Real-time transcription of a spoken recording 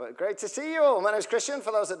Great to see you all. My name is Christian,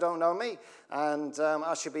 for those that don't know me, and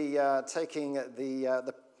I should be taking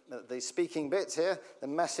the speaking bit here, the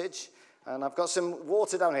message, and I've got some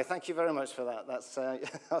water down here. Thank you very much for that. That's I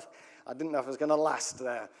didn't know if it was going to last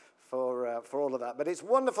there for all of that, but it's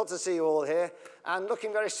wonderful to see you all here, and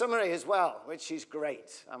looking very summery as well, which is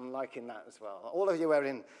great. I'm liking that as well. All of you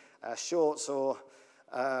wearing shorts or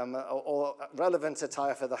relevant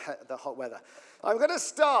attire for the hot weather. I'm going to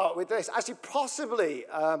start with this. Actually, possibly,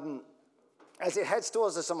 as it heads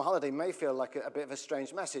towards the summer holiday, may feel like a bit of a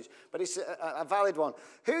strange message, but it's a valid one.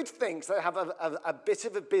 Who thinks they have a bit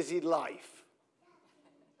of a busy life?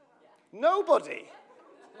 Nobody.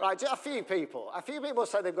 Right, a few people. A few people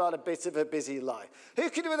say they've got a bit of a busy life. Who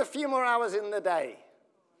could do with a few more hours in the day?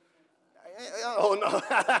 Oh, no.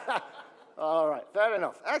 All right, fair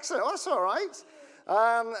enough. Excellent, that's all right.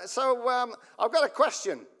 I've got a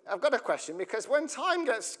question. Because when time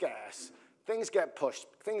gets scarce, things get pushed,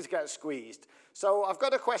 things get squeezed. So I've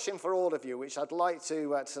got a question for all of you, which I'd like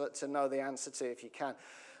to know the answer to if you can.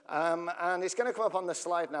 And it's going to come up on the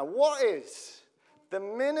slide now. What is the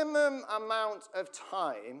minimum amount of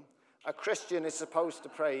time a Christian is supposed to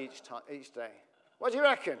pray each day? What do you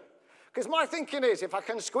reckon? Because my thinking is, if I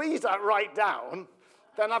can squeeze that right down,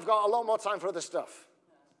 then I've got a lot more time for other stuff.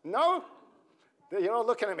 No? You're all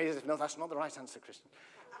looking at me as if, no, that's not the right answer, Christian.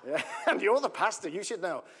 Yeah. And you're the pastor, you should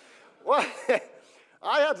know. Well,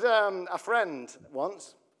 I had a friend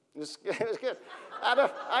once. It was good. I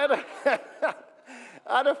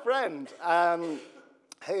had a friend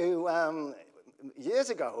who years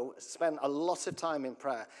ago spent a lot of time in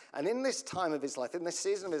prayer. And in this time of his life, in this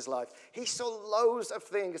season of his life, he saw loads of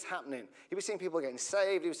things happening. He was seeing people getting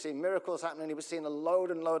saved. He was seeing miracles happening. He was seeing a load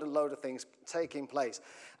of things taking place.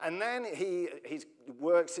 And then his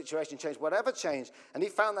work situation changed, whatever changed, and he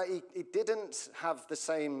found that he didn't have the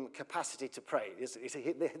same capacity to pray.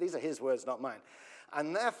 These are his words, not mine.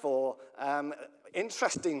 And therefore,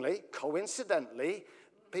 interestingly, coincidentally,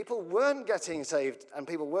 people weren't getting saved and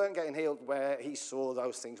people weren't getting healed where he saw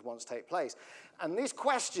those things once take place. And this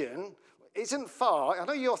question isn't far. I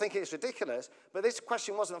know you're thinking it's ridiculous, but this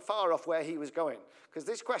question wasn't far off where he was going. Because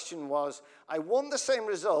this question was, I want the same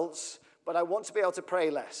results, but I want to be able to pray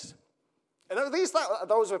less. And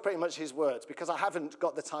those were pretty much his words, because I haven't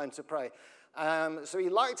got the time to pray. So he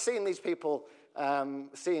liked seeing these people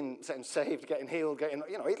getting saved, getting healed,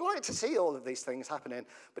 he'd like to see all of these things happening,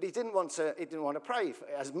 but he didn't want to pray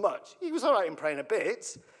as much. He was all right in praying a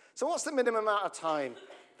bit. So what's the minimum amount of time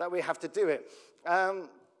that we have to do it?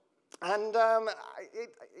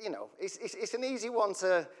 It's an easy one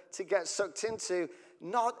to get sucked into,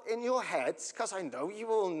 not in your heads, because I know you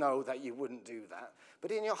all know that you wouldn't do that, but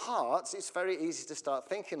in your hearts, it's very easy to start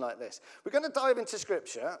thinking like this. We're going to dive into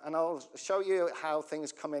Scripture, and I'll show you how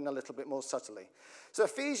things come in a little bit more subtly. So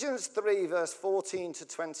Ephesians 3, verse 14 to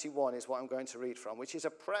 21 is what I'm going to read from, which is a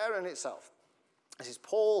prayer in itself. This is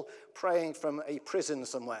Paul praying from a prison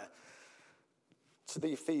somewhere to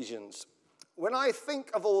the Ephesians. When I think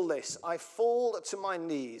of all this, I fall to my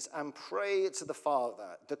knees and pray to the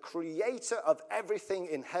Father, the creator of everything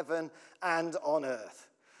in heaven and on earth.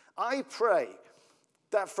 I pray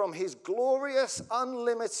that from his glorious,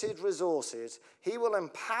 unlimited resources, he will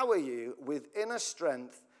empower you with inner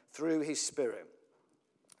strength through his Spirit.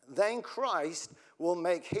 Then Christ will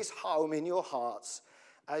make his home in your hearts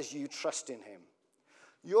as you trust in him.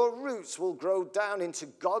 Your roots will grow down into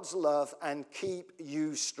God's love and keep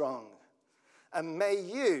you strong. And may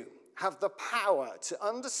you have the power to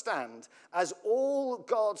understand, as all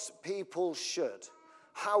God's people should,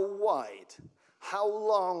 how wide, how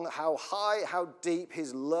long, how high, how deep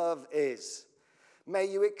his love is. May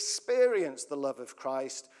you experience the love of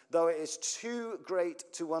Christ, though it is too great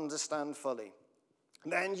to understand fully.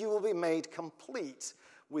 Then you will be made complete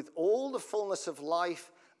with all the fullness of life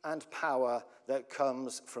and power that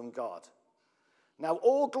comes from God. Now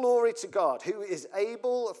all glory to God, who is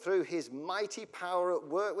able through his mighty power at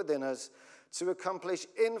work within us to accomplish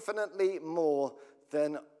infinitely more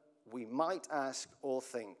than we might ask or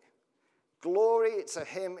think. Glory to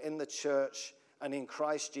him in the church and in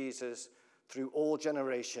Christ Jesus through all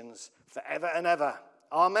generations, forever and ever.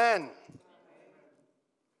 Amen.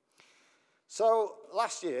 So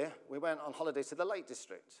last year, we went on holiday to the Lake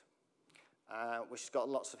District, which has got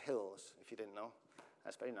lots of hills, if you didn't know.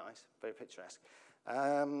 That's very nice, very picturesque.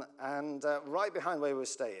 And right behind where we were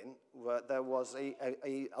staying, there was a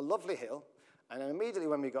lovely hill. And immediately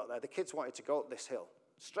when we got there, the kids wanted to go up this hill.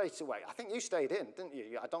 Straight away. I think you stayed in, didn't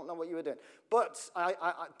you? I don't know what you were doing. But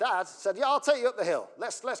Dad said, yeah, I'll take you up the hill.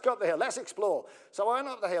 Let's go up the hill. Let's explore. So I went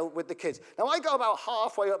up the hill with the kids. Now, I got about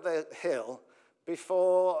halfway up the hill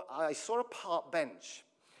before I saw a park bench.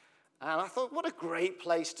 And I thought, what a great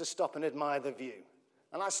place to stop and admire the view.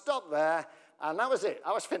 And I stopped there, and that was it.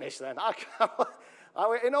 I was finished then.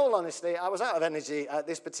 In all honesty, I was out of energy at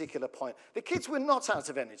this particular point. The kids were not out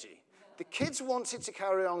of energy. The kids wanted to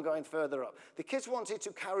carry on going further up. The kids wanted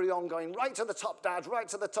to carry on going right to the top, Dad, right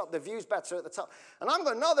to the top. The view's better at the top. And I'm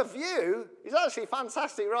going, no, the view is actually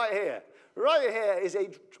fantastic right here. Right here is a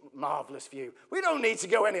marvelous view. We don't need to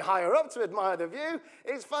go any higher up to admire the view.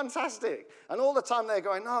 It's fantastic. And all the time they're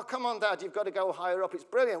going, no, come on, Dad, you've got to go higher up. It's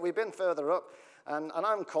brilliant. We've been further up. And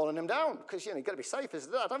I'm calling them down because, you've got to be safe as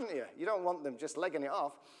a dad, haven't you? You don't want them just legging it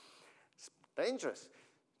off. It's dangerous,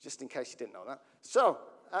 just in case you didn't know that. So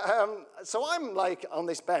I'm like on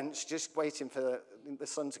this bench just waiting for the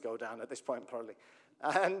sun to go down at this point probably.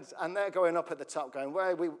 And they're going up at the top going,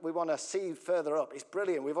 well, we want to see further up. It's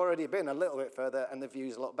brilliant. We've already been a little bit further and the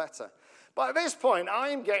view's a lot better. But at this point,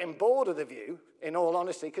 I'm getting bored of the view, in all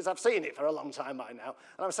honesty, because I've seen it for a long time by now.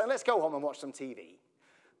 And I'm saying, let's go home and watch some TV.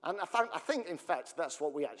 And I think, in fact, that's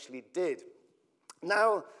what we actually did.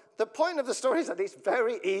 Now, the point of the story is that it's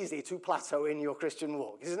very easy to plateau in your Christian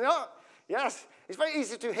walk, is it not? Yes, it's very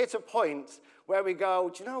easy to hit a point where we go,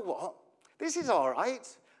 do you know what? This is all right.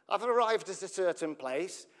 I've arrived at a certain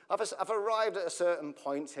place. I've arrived at a certain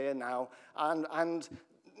point here now, and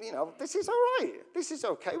this is all right. This is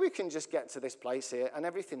okay. We can just get to this place here, and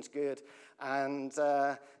everything's good. And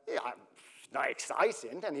not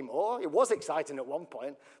exciting anymore. It was exciting at one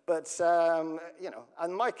point, but,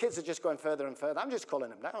 and my kids are just going further and further. I'm just calling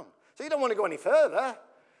them down. So you don't want to go any further.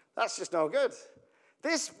 That's just no good.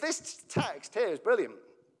 This text here is brilliant.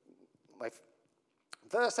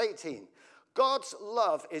 Verse 18, God's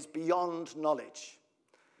love is beyond knowledge.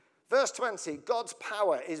 Verse 20, God's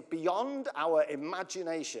power is beyond our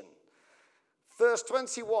imagination. Verse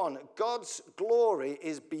 21, God's glory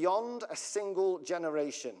is beyond a single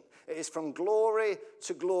generation. It is from glory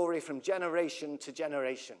to glory, from generation to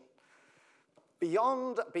generation.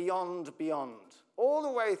 Beyond, beyond, beyond. All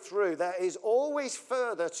the way through, there is always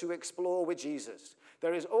further to explore with Jesus.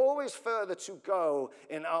 There is always further to go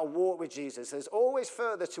in our walk with Jesus. There's always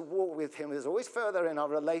further to walk with him. There's always further in our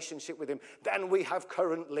relationship with him than we have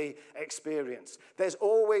currently experienced. There's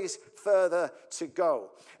always further to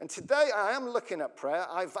go. And today I am looking at prayer.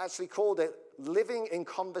 I've actually called it living in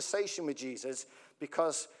conversation with Jesus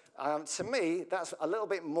because to me, that's a little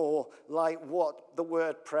bit more like what the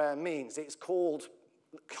word prayer means. It's called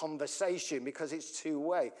conversation because it's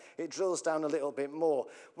two-way. It drills down a little bit more.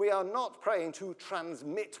 We are not praying to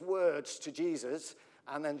transmit words to Jesus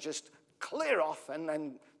and then just clear off and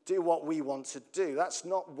then do what we want to do. That's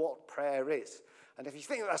not what prayer is. And if you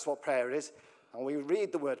think that's what prayer is, and we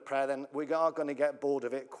read the word prayer, then we are going to get bored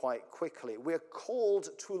of it quite quickly. We're called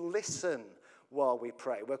to listen while we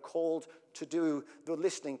pray. We're called to do the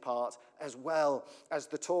listening part as well as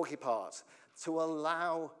the talking part, to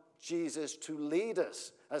allow Jesus to lead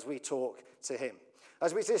us as we talk to him.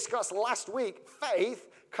 As we discussed last week, faith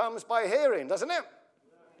comes by hearing, doesn't it?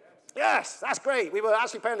 Yes, that's great. We were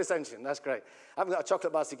actually paying attention. That's great. I haven't got a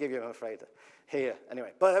chocolate bar to give you, I'm afraid, here.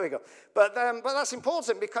 Anyway, but there we go. But that's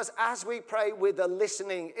important because as we pray with a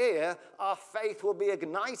listening ear, our faith will be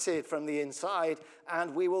ignited from the inside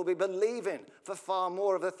and we will be believing for far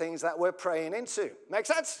more of the things that we're praying into. Make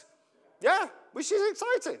sense? Yeah, which is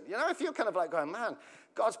exciting. If you're kind of like going, man,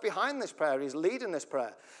 God's behind this prayer. He's leading this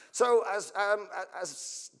prayer. So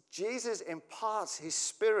as Jesus imparts his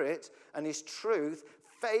spirit and his truth,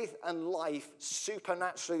 faith and life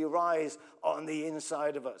supernaturally rise on the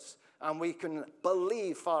inside of us. And we can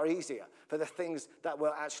believe far easier for the things that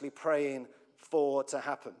we're actually praying for to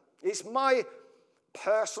happen. It's my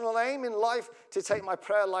personal aim in life to take my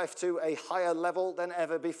prayer life to a higher level than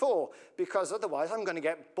ever before, because otherwise I'm going to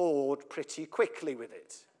get bored pretty quickly with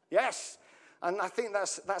it. Yes. And I think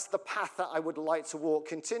that's the path that I would like to walk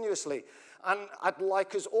continuously. And I'd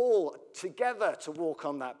like us all together to walk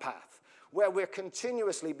on that path, where we're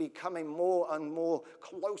continuously becoming more and more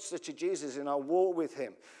closer to Jesus in our walk with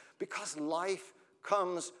him. Because life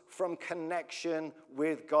comes from connection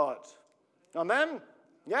with God. Amen?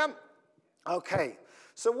 Yeah? Okay.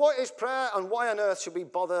 So what is prayer and why on earth should we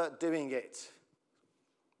bother doing it?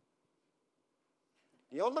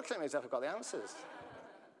 You're looking at me as if I've got the answers.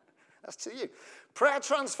 That's to you. Prayer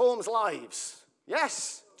transforms lives.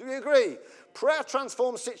 Yes. Do you agree? Prayer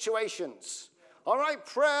transforms situations. All right.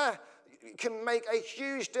 Prayer can make a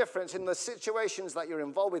huge difference in the situations that you're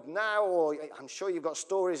involved with now, or I'm sure you've got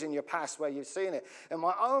stories in your past where you've seen it. In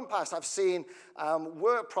my own past, I've seen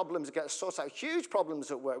work problems get sorted out, huge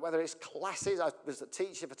problems at work, whether it's classes. I was a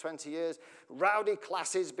teacher for 20 years, rowdy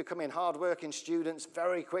classes becoming hard-working students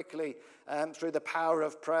very quickly through the power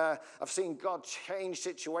of prayer. I've seen God change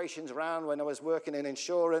situations around when I was working in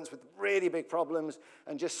insurance with really big problems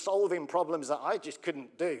and just solving problems that I just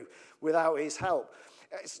couldn't do without his help.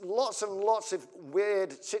 It's lots and lots of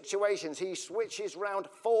weird situations he switches around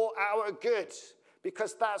for our good,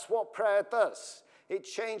 because that's what prayer does. It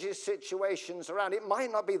changes situations around. It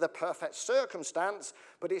might not be the perfect circumstance,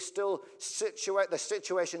 but it's still the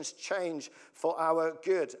situations change for our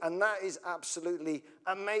good. And that is absolutely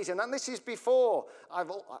amazing. And this is before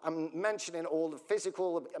I'm mentioning all the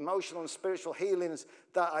physical, emotional, and spiritual healings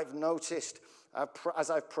that I've noticed as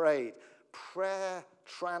I've prayed. Prayer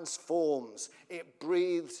transforms. It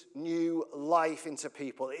breathes new life into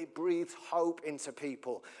people. It breathes hope into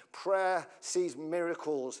people. Prayer sees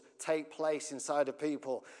miracles take place inside of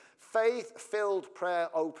people. Faith-filled prayer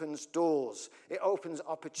opens doors. It opens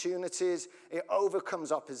opportunities. It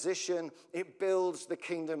overcomes opposition. It builds the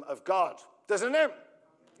kingdom of God. Doesn't it?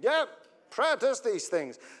 Yeah. Prayer does these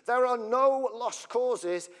things. There are no lost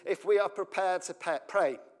causes if we are prepared to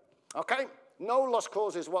pray. Okay? No lost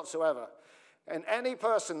causes whatsoever. And any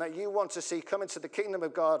person that you want to see come into the kingdom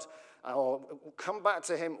of God or come back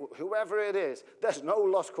to him, whoever it is, there's no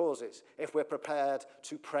lost causes if we're prepared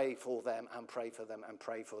to pray for them and pray for them and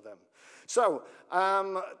pray for them. So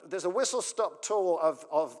there's a whistle-stop tour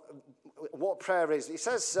of what prayer is. It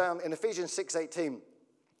says in Ephesians 6:18,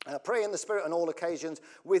 pray in the Spirit on all occasions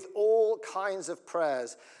with all kinds of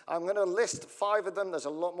prayers. I'm going to list 5 of them. There's a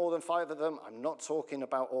lot more than 5 of them. I'm not talking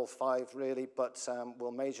about all 5 really, but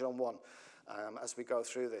we'll major on one as we go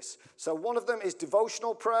through this. So one of them is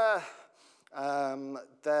devotional prayer.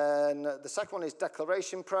 Then the second one is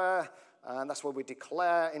declaration prayer. And that's where we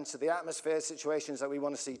declare into the atmosphere situations that we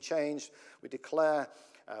want to see changed. We declare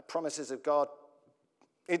promises of God.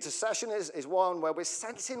 Intercession is one where we're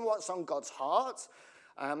sensing what's on God's heart.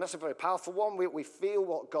 That's a very powerful one. We feel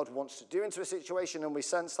what God wants to do into a situation, and we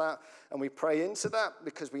sense that, and we pray into that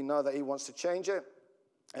because we know that he wants to change it.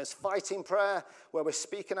 There's fighting prayer, where we're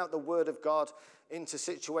speaking out the word of God into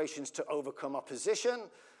situations to overcome opposition.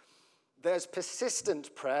 There's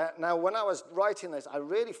persistent prayer. Now, when I was writing this, I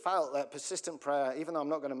really felt that persistent prayer, even though I'm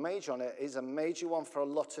not going to major on it, is a major one for a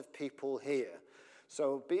lot of people here.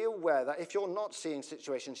 So be aware that if you're not seeing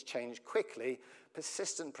situations change quickly,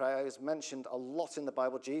 persistent prayer is mentioned a lot in the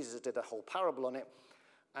Bible. Jesus did a whole parable on it,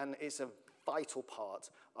 and it's a vital part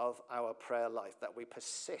of our prayer life, that we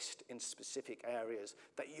persist in specific areas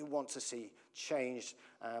that you want to see changed,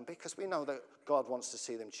 because we know that God wants to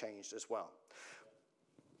see them changed as well.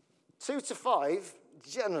 2 to 5,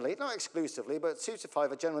 generally, not exclusively, but 2 to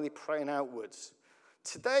 5 are generally praying outwards.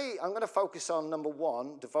 Today, I'm going to focus on number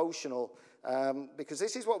 1, devotional, because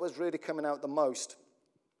this is what was really coming out the most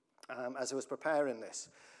as I was preparing this.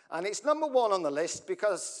 And it's number 1 on the list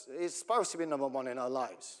because it's supposed to be number 1 in our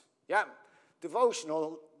lives. Yeah,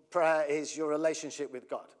 devotional prayer is your relationship with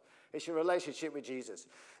God. It's your relationship with Jesus.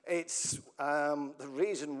 It's the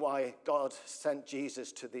reason why God sent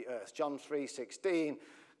Jesus to the earth. John 3:16,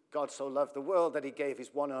 God so loved the world that he gave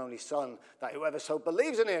his one and only Son, that whoever so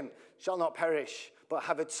believes in him shall not perish, but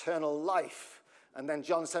have eternal life. And then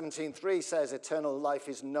John 17:3 says eternal life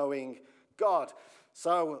is knowing God.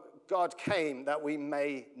 So God came that we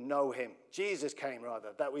may know him. Jesus came,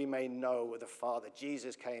 rather, that we may know the Father.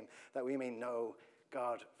 Jesus came that we may know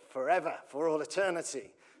God forever, for all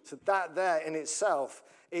eternity. So that there in itself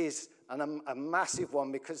is a massive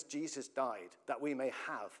one, because Jesus died that we may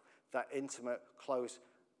have that intimate, close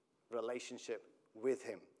relationship with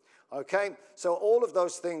him. Okay? So all of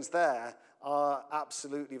those things there are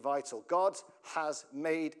absolutely vital. God has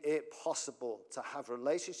made it possible to have a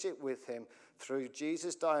relationship with him through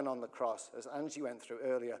Jesus dying on the cross, as Angie went through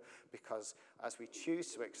earlier, because as we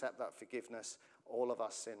choose to accept that forgiveness, all of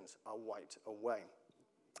our sins are wiped away.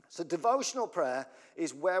 So devotional prayer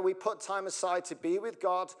is where we put time aside to be with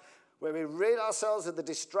God, where we rid ourselves of the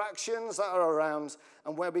distractions that are around,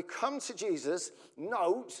 and where we come to Jesus,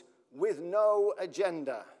 note, with no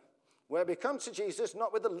agenda. Where we come to Jesus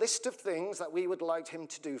not with a list of things that we would like him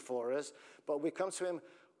to do for us, but we come to him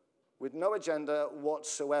with no agenda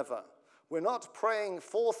whatsoever. We're not praying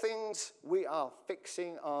for things. We are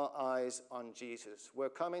fixing our eyes on Jesus. We're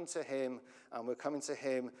coming to him, and we're coming to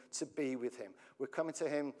him to be with him. We're coming to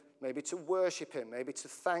him maybe to worship him, maybe to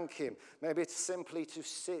thank him, maybe simply to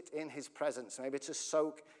sit in his presence, maybe to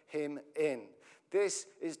soak him in. This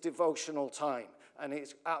is devotional time. and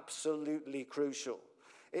it's absolutely crucial.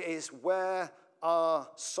 It is where our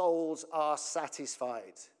souls are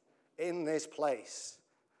satisfied, in this place.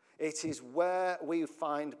 It is where we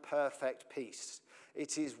find perfect peace.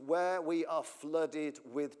 It is where we are flooded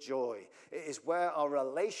with joy. It is where our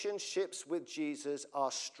relationships with Jesus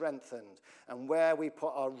are strengthened and where we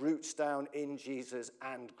put our roots down in Jesus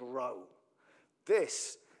and grow.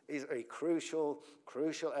 This is a crucial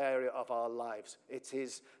area of our lives. It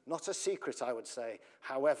is not a secret, I would say.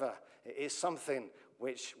 However, it is something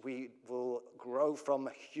which we will grow from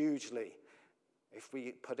hugely if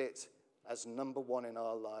we put it as number one in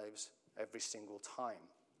our lives every single time.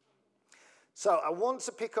 So I want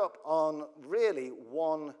to pick up on really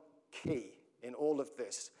one key in all of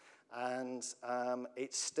this, and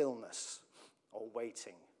it's stillness or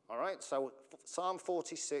waiting. All right, so Psalm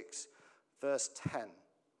 46, verse 10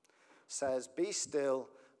 says, "Be still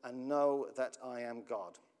and know that I am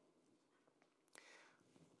God."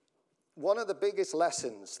 One of the biggest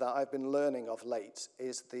lessons that I've been learning of late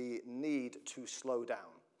is the need to slow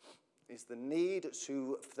down, is the need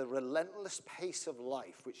to, the relentless pace of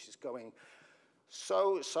life, which is going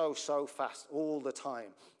so fast all the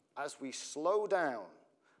time. As we slow down,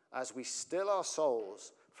 as we still our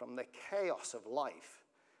souls from the chaos of life,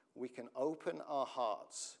 we can open our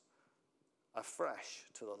hearts afresh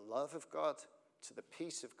to the love of God, to the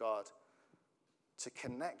peace of God, to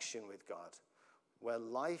connection with God, where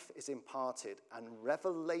life is imparted and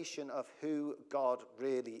revelation of who God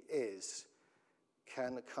really is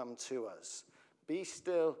can come to us. Be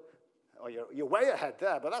still. Oh, you're way ahead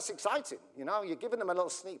there, but that's exciting. You know, you're giving them a little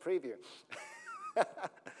sneak preview.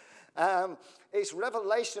 It's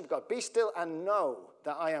revelation of God. Be still and know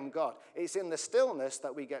that I am God. It's in the stillness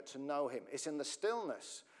that we get to know him. It's in the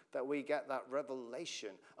stillness that we get that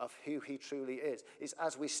revelation of who he truly is. It's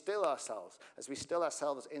as we still ourselves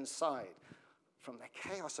inside from the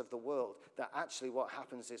chaos of the world, that actually what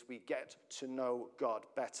happens is we get to know God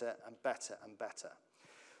better and better and better.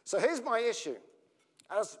 So here's my issue.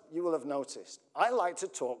 As you will have noticed, I like to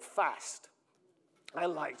talk fast. I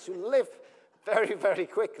like to live very, very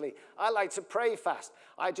quickly. I like to pray fast.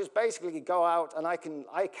 I just basically go out and I can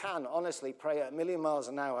honestly pray at a million miles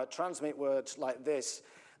an hour, transmit words like this,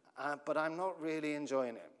 but I'm not really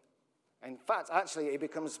enjoying it. In fact, actually, it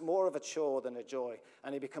becomes more of a chore than a joy,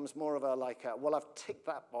 and it becomes more of well, I've ticked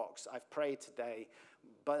that box, I've prayed today,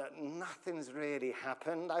 but nothing's really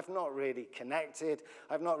happened. I've not really connected.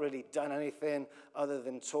 I've not really done anything other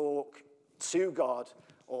than talk to God,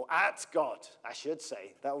 or at God, I should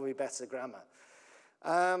say. That would be better grammar.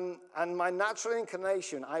 And my natural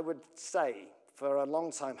inclination, I would say, for a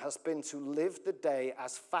long time, has been to live the day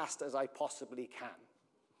as fast as I possibly can,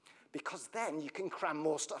 because then you can cram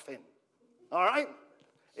more stuff in. All right?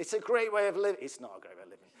 It's a great way of living. It's not a great way of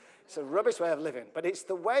living. It's a rubbish way of living. But it's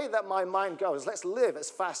the way that my mind goes. Let's live as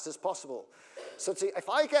fast as possible. So if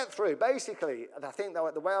I get through, basically, I think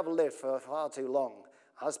that the way I've lived for far too long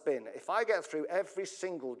has been, if I get through every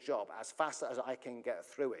single job as fast as I can get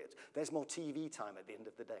through it, there's more TV time at the end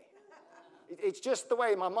of the day. It's just the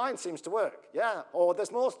way my mind seems to work, yeah? Or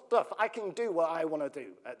there's more stuff. I can do what I want to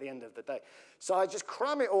do at the end of the day. So I just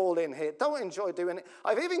cram it all in here. Don't enjoy doing it.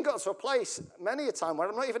 I've even got to a place many a time where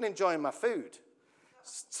I'm not even enjoying my food.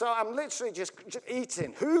 So I'm literally just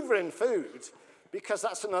eating, hoovering food, because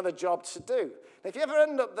that's another job to do. If you ever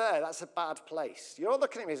end up there, that's a bad place. You're all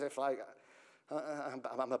looking at me as if like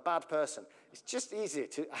I'm a bad person. It's just easier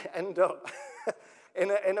to end up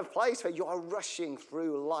in a place where you are rushing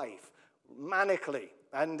through life manically,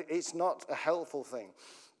 and it's not a helpful thing.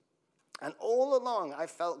 And all along, I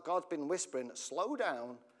felt God been whispering, slow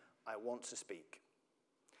down, I want to speak.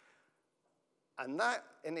 And that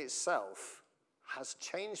in itself has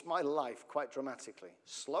changed my life quite dramatically.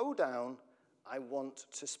 Slow down, I want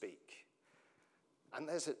to speak. And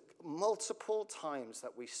there's multiple times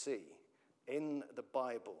that we see in the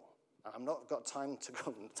Bible. I've not got time to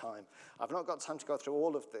go through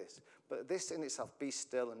all of this. But this in itself, be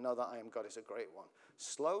still and know that I am God, is a great one.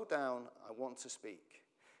 Slow down, I want to speak.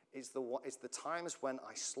 It's the times when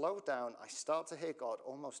I slow down, I start to hear God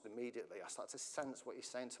almost immediately. I start to sense what he's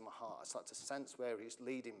saying to my heart. I start to sense where he's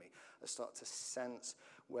leading me. I start to sense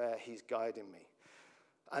where he's guiding me.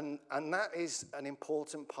 And that is an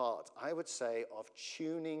important part, I would say, of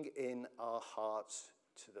tuning in our hearts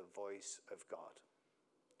to the voice of God.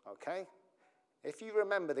 Okay? If you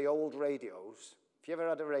remember the old radios, if you ever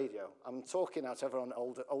had a radio, I'm talking out everyone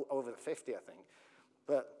over the 50, I think,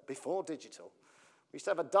 but before digital, we used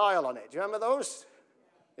to have a dial on it. Do you remember those?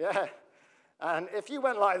 Yeah. And if you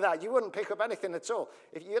went like that, you wouldn't pick up anything at all.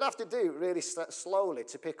 If you'd have to do it really slowly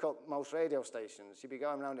to pick up most radio stations. You'd be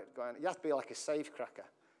going around it going, you have to be like a safecracker.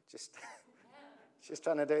 Just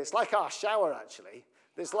trying to do it. It's like our shower, actually.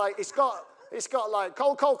 There's like, it's got like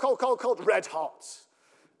cold, red hot.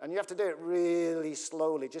 And you have to do it really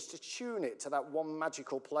slowly just to tune it to that one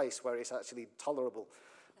magical place where it's actually tolerable.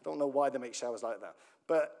 I don't know why they make showers like that.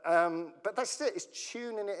 But that's it. It's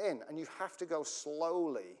tuning it in. And you have to go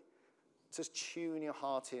slowly to tune your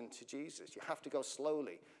heart into Jesus. You have to go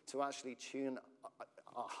slowly to actually tune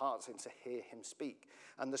our hearts in to hear him speak.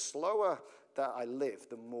 And the slower that I live,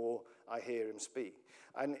 the more I hear him speak.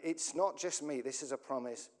 And it's not just me. This is a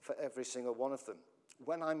promise for every single one of them.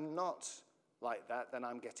 When I'm not like that, then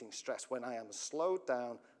I'm getting stressed. When I am slowed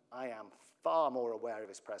down, I am far more aware of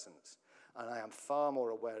his presence. And I am far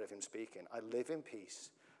more aware of him speaking. I live in peace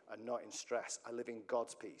and not in stress. I live in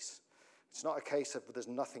God's peace. It's not a case of there's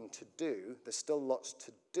nothing to do. There's still lots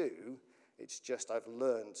to do. It's just I've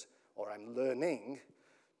learned, or I'm learning,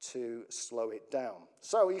 to slow it down.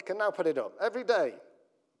 So you can now put it up. Every day,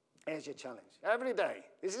 here's your challenge. Every day.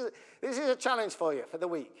 This is a challenge for you for the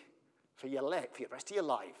week, for the rest of your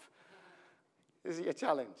life. This is your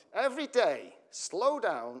challenge. Every day, slow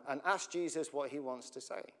down and ask Jesus what he wants to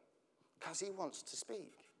say. Because he wants to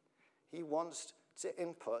speak. He wants to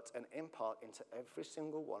input and impart into every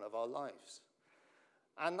single one of our lives.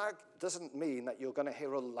 And that doesn't mean that you're going to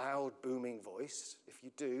hear a loud, booming voice. If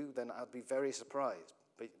you do, then I'd be very surprised.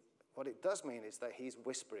 But what it does mean is that he's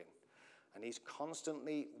whispering. And he's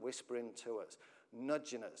constantly whispering to us,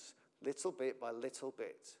 nudging us, little bit by little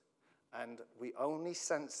bit. And we only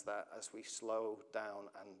sense that as we slow down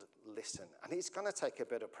and listen. And it's going to take a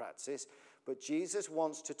bit of practice, but Jesus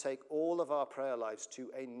wants to take all of our prayer lives to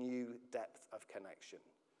a new depth of connection.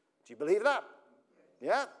 Do you believe that?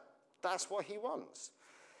 Yeah? That's what he wants.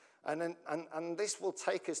 And this will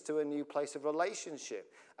take us to a new place of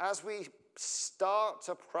relationship. As we start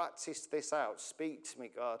to practice this out, speak to me,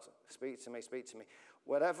 God, speak to me.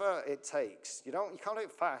 Whatever it takes. You can't do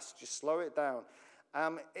it fast, just slow it down.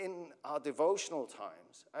 In our devotional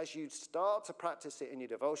times, as you start to practice it in your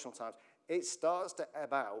devotional times, it starts to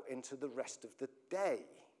ebb out into the rest of the day.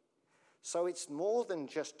 So it's more than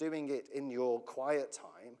just doing it in your quiet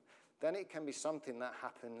time. Then it can be something that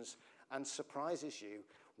happens and surprises you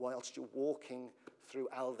whilst you're walking through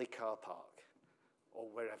Aldi car park or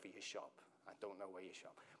wherever you shop. I don't know where you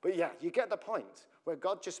shop. But yeah, you get the point, where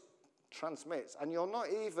God just transmits, and you're not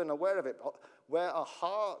even aware of it, but where a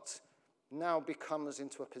heart now becomes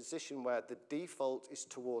into a position where the default is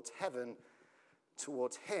towards heaven,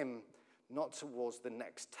 towards him, not towards the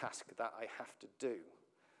next task that I have to do.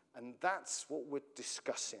 And that's what we're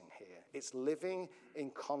discussing here. It's living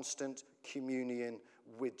in constant communion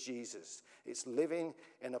with Jesus. It's living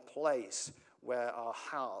in a place where our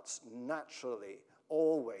hearts naturally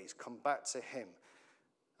always come back to him.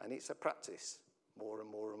 And it's a practice, more and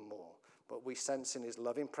more and more. But we sense in his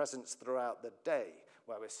loving presence throughout the day,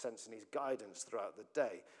 where we're sensing his guidance throughout the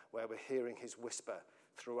day, where we're hearing his whisper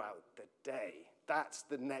throughout the day. That's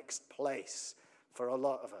the next place for a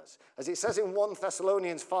lot of us. As it says in 1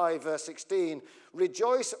 Thessalonians 5, verse 16,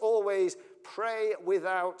 rejoice always, pray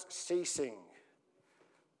without ceasing.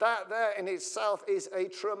 That there in itself is a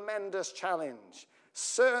tremendous challenge.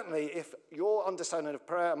 Certainly, if your understanding of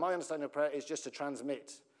prayer, my understanding of prayer is just to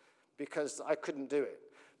transmit, because I couldn't do it.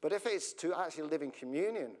 But if it's to actually live in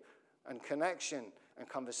communion and connection and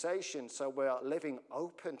conversation, so we're living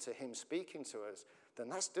open to him speaking to us, then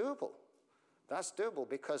that's doable. That's doable,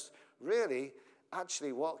 because really,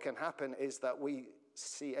 actually what can happen is that we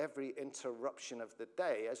see every interruption of the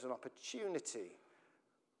day as an opportunity.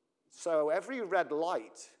 So every red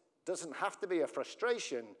light doesn't have to be a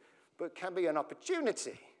frustration, but can be an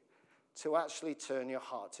opportunity to actually turn your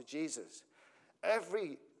heart to Jesus.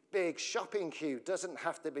 Every big shopping queue doesn't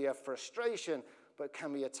have to be a frustration, but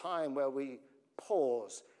can be a time where we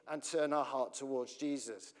pause and turn our heart towards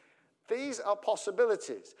Jesus. These are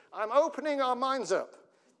possibilities. I'm opening our minds up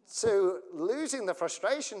to losing the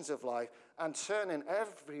frustrations of life and turning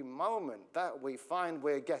every moment that we find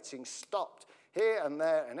we're getting stopped here and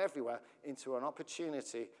there and everywhere into an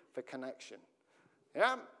opportunity for connection.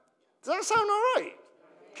 Yeah? Does that sound all right?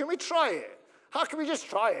 Can we try it? How can we just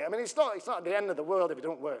try it? I mean, it's not the end of the world if it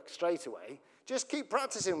don't work straight away. Just keep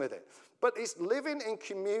practicing with it. But it's living in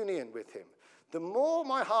communion with him. The more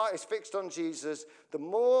my heart is fixed on Jesus, the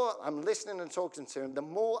more I'm listening and talking to him, the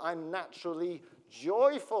more I'm naturally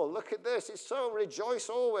joyful. Look at this. It's so rejoice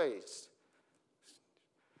always.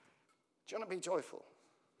 Do you want to be joyful?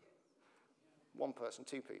 One person,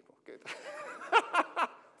 two people. Good.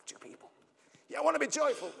 Two people. Yeah, I want to be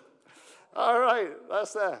joyful. All right,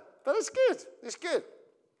 that's there. But it's good. It's good.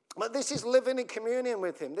 But this is living in communion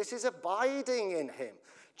with him. This is abiding in him.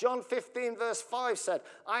 John 15, verse 5 said,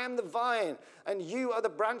 I am the vine, and you are the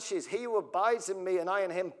branches. He who abides in me, and I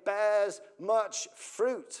in him, bears much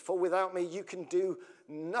fruit. For without me, you can do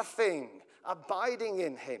nothing. Abiding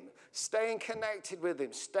in him, staying connected with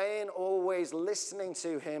him, staying always listening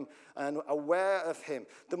to him and aware of him.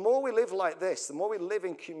 The more we live like this, the more we live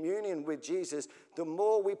in communion with Jesus, the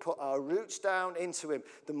more we put our roots down into him,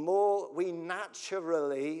 the more we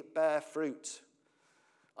naturally bear fruit.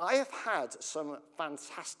 I have had some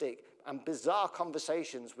fantastic and bizarre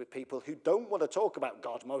conversations with people who don't want to talk about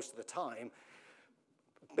God most of the time,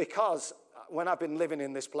 because when I've been living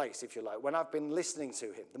in this place, if you like, when I've been listening to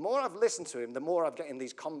him, the more I've listened to him, the more I'm getting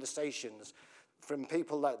these conversations from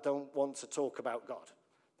people that don't want to talk about God.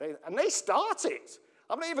 They start it.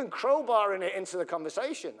 I'm not even crowbarring it into the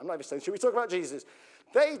conversation. I'm not even saying, should we talk about Jesus?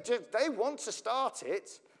 They want to start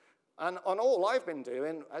it, and all I've been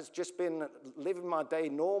doing has just been living my day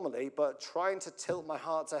normally, but trying to tilt my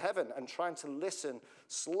heart to heaven and trying to listen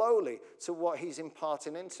slowly to what he's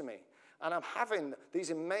imparting into me. And I'm having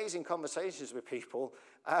these amazing conversations with people.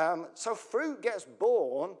 So fruit gets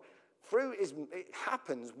born. It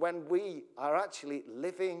happens when we are actually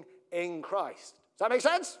living in Christ. Does that make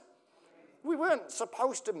sense? We weren't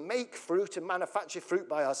supposed to make fruit and manufacture fruit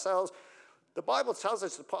by ourselves. The Bible tells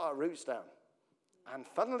us to put our roots down. And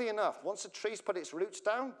funnily enough, once a tree's put its roots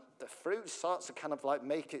down, the fruit starts to kind of like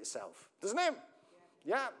make itself. Doesn't it?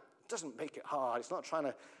 Yeah. It doesn't make it hard. It's not trying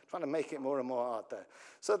to make it more and more hard there.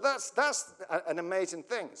 So that's an amazing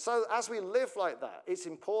thing. So as we live like that, it's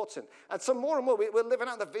important. And so more and more, we're living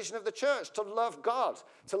out the vision of the church, to love God,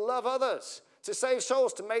 to love others, to save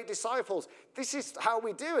souls, to make disciples. This is how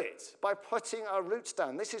we do it, by putting our roots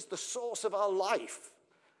down. This is the source of our life.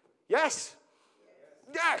 Yes?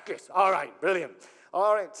 Yeah, good. All right, brilliant.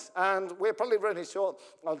 All right, and we're probably running short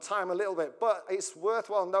on time a little bit, but it's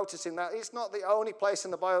worthwhile noticing that it's not the only place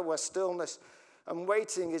in the Bible where stillness and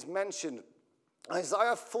waiting is mentioned.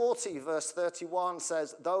 Isaiah 40, verse 31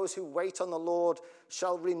 says, those who wait on the Lord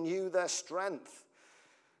shall renew their strength.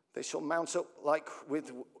 They shall mount up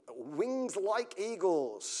with wings like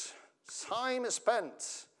eagles. Time is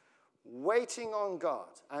spent waiting on God,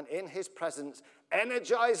 and in his presence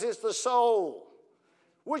energizes the soul.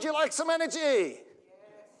 Would you like some energy?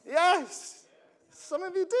 Yes. Some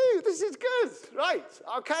of you do. This is good. Right.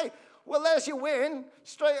 Okay. Well, there's your win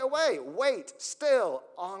straight away. Wait still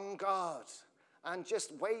on God. And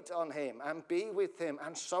just wait on him and be with him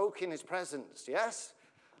and soak in his presence. Yes?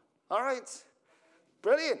 All right.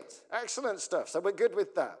 Brilliant. Excellent stuff. So we're good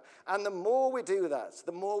with that. And the more we do that,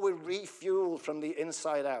 the more we refuel from the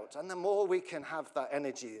inside out. And the more we can have that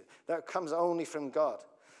energy that comes only from God.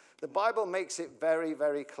 The Bible makes it very,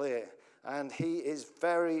 very clear. And he is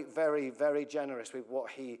very, very, very generous with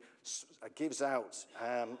what he gives out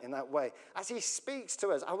in that way. As he speaks to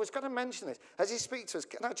us, I was going to mention this. As he speaks to us,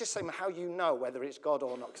 can I just say how you know whether it's God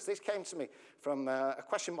or not? Because this came to me from a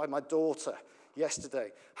question by my daughter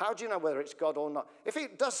yesterday. How do you know whether it's God or not? If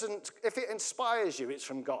it inspires you, it's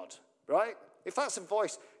from God, right? If that's a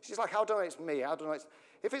voice, she's like, how do I know it's me? How do I know it's...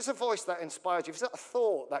 If it's a voice that inspires you, if it's a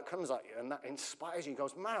thought that comes at you and that inspires you,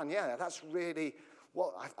 goes, man, yeah, that's really...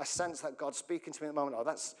 What I sense that God's speaking to me at the moment, or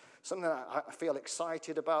that's something that I feel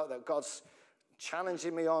excited about, that God's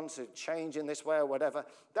challenging me on to change in this way or whatever,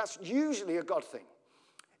 that's usually a God thing.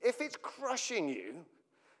 If it's crushing you,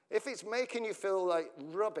 if it's making you feel like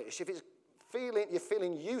rubbish, if you're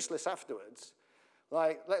feeling useless afterwards,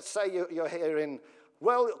 like let's say you're hearing,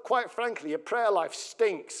 well, quite frankly, your prayer life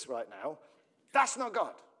stinks right now, that's not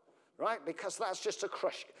God, right? Because that's just a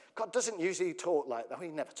crush. God doesn't usually talk like that. He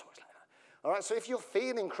never talks like that. All right, so if you're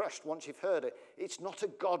feeling crushed once you've heard it, it's not a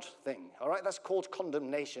God thing, all right? That's called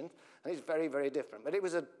condemnation, and it's very, very different. But it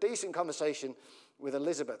was a decent conversation with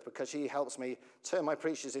Elizabeth because she helps me turn my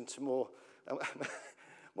preachers into more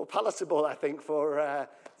palatable, I think, for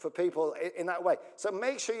people in that way. So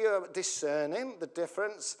make sure you're discerning the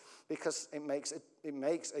difference because it makes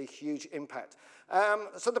a huge impact.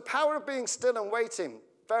 So the power of being still and waiting,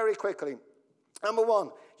 very quickly. Number one,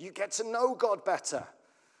 you get to know God better.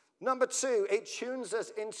 Number two, it tunes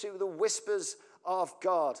us into the whispers of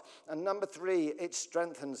God. And number three, it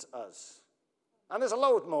strengthens us. And there's a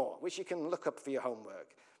load more, which you can look up for your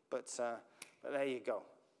homework. But there you go.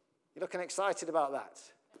 You're looking excited about that?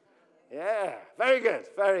 Yeah, very good,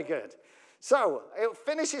 very good. So it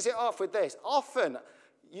finishes it off with this. Often,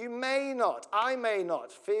 I may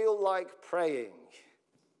not feel like praying.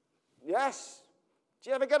 Yes?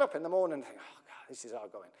 Do you ever get up in the morning and think, oh, God, this is how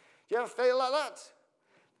I'm going? Do you ever feel like that?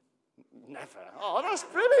 Never. Oh, that's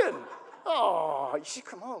brilliant. Oh, you should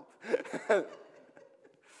come up.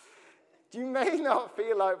 You may not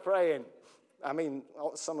feel like praying. I mean,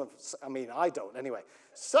 I don't anyway.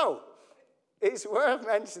 So, it's worth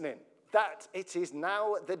mentioning that it is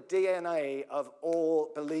now the DNA of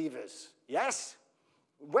all believers. Yes?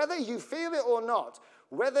 Whether you feel it or not,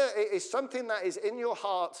 whether it is something that is in your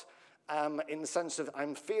heart in the sense of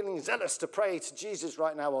I'm feeling zealous to pray to Jesus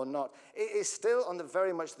right now or not, it is still on the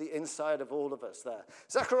very much the inside of all of us there.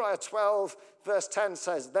 Zechariah 12, verse 10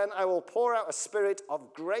 says, "Then I will pour out a spirit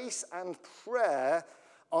of grace and prayer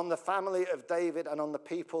on the family of David and on the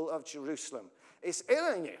people of Jerusalem." It's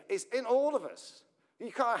in you. It's in all of us.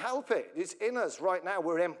 You can't help it. It's in us right now.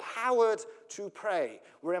 We're empowered to pray.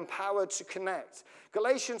 We're empowered to connect.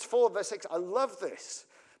 Galatians 4, verse 6, I love this.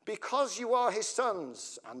 Because you are his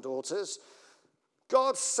sons and daughters,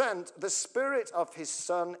 God sent the Spirit of his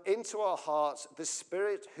Son into our hearts, the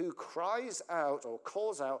Spirit who cries out or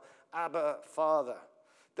calls out, Abba, Father.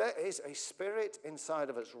 There is a spirit inside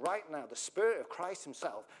of us right now, the Spirit of Christ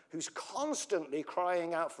himself, who's constantly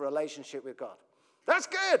crying out for a relationship with God. That's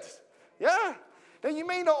good. Yeah. Now, you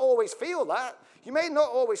may not always feel that. You may not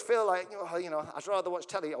always feel like, I'd rather watch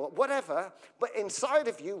telly or whatever. But inside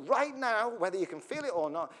of you right now, whether you can feel it or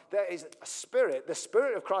not, there is a spirit, the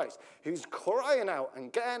Spirit of Christ, who's crying out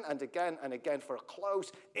again and again and again for a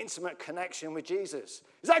close, intimate connection with Jesus.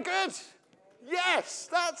 Is that good? Yes,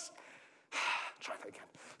 that's... Try that again.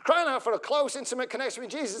 Crying out for a close, intimate connection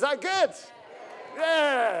with Jesus. Is that good?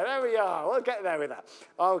 Yeah, there we are. We'll get there with that.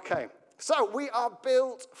 Okay. So we are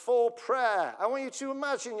built for prayer. I want you to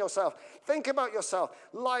imagine yourself, think about yourself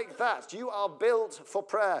like that. You are built for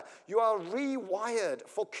prayer. You are rewired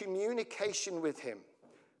for communication with him.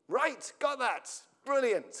 Right? Got that?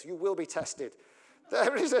 Brilliant. You will be tested.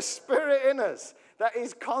 There is a spirit in us that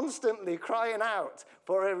is constantly crying out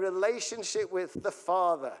for a relationship with the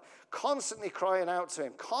Father, constantly crying out to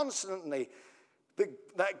him, constantly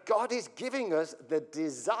that God is giving us the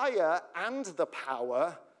desire and the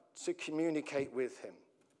power to communicate with him.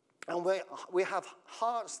 And we have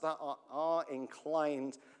hearts that are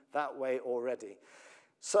inclined that way already.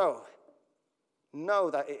 So,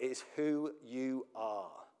 know that it is who you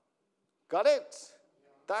are. Got it?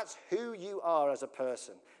 That's who you are as a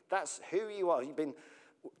person. That's who you are.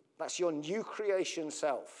 That's your new creation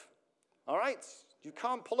self. All right? You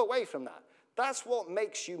can't pull away from that. That's what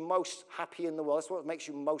makes you most happy in the world. That's what makes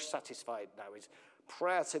you most satisfied now is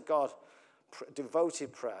prayer to God.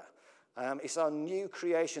 Devoted prayer. It's our new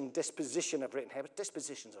creation disposition I've written here, but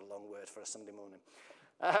disposition's a long word for a Sunday morning.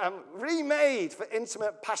 Remade for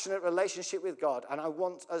intimate, passionate relationship with God, and I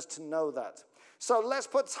want us to know that. So let's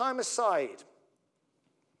put time aside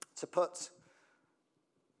to put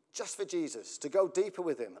just for Jesus, to go deeper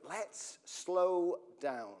with him. Let's slow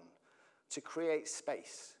down to create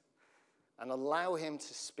space and allow him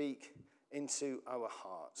to speak into our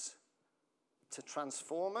hearts, to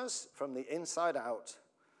transform us from the inside out,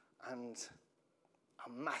 and a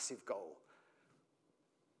massive goal,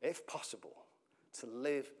 if possible, to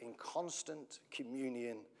live in constant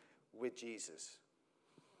communion with Jesus.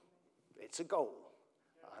 It's a goal,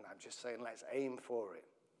 and I'm just saying let's aim for it.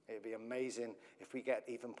 It'd be amazing if we get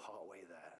even part way